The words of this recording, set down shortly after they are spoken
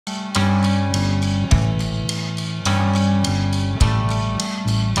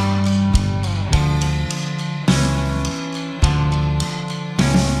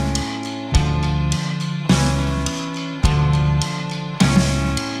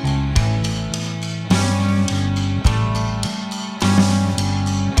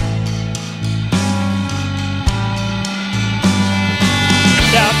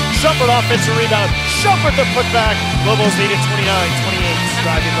Shumpert offensive rebound. Shumpert the putback. Lobos lead at 29-28.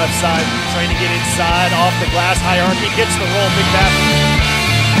 Driving left side, trying to get inside, off the glass, hierarchy, gets the roll, big basket.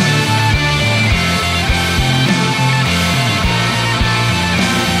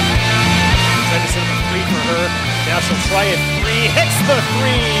 Trying to set up a three for her. Now she'll try a three, hits the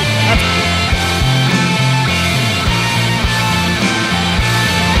three.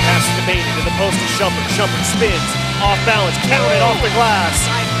 Pass to Bain into the post to Shumpert. Shumpert spins, off balance, counted off the glass.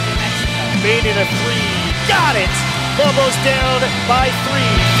 Bain in a three, got it! Lobos down by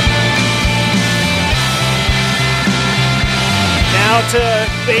three. Now to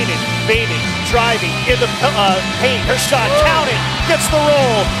Bain, driving in the paint, her shot counted, gets the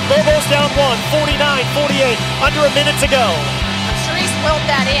roll. Lobos down one, 49-48, under a minute to go. Charisse willed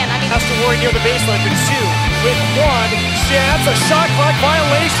that in. Has to worry near the baseline, but two with one chance, a shot clock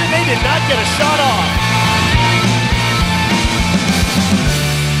violation. They did not get a shot off.